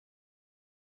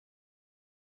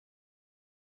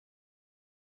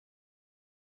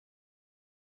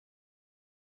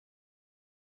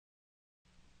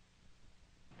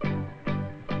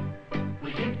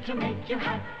to make you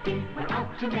happy, we're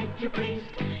out to make you pleased.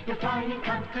 You're flying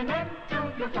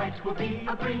Continental, your flight will be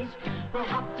a breeze. We'll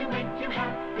help to make you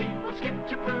happy, we'll skip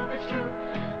to prove it's true.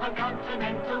 On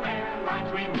Continental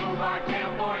Airlines, we move our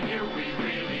tail for you. We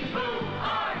really move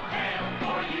our tail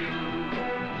for you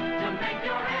to make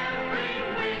your every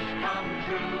wish come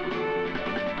true.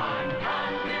 On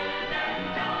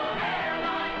Continental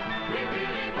Airlines, we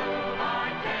really move our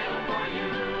tail for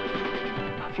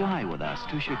you. Fly with us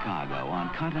to Chicago on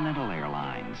Continental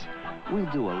Airlines. We'll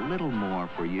do a little more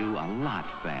for you a lot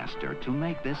faster to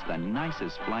make this the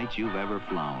nicest flight you've ever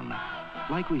flown.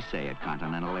 Like we say at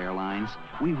Continental Airlines,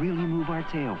 we really move our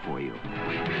tail for you.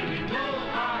 We really move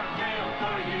our tail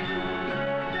for you.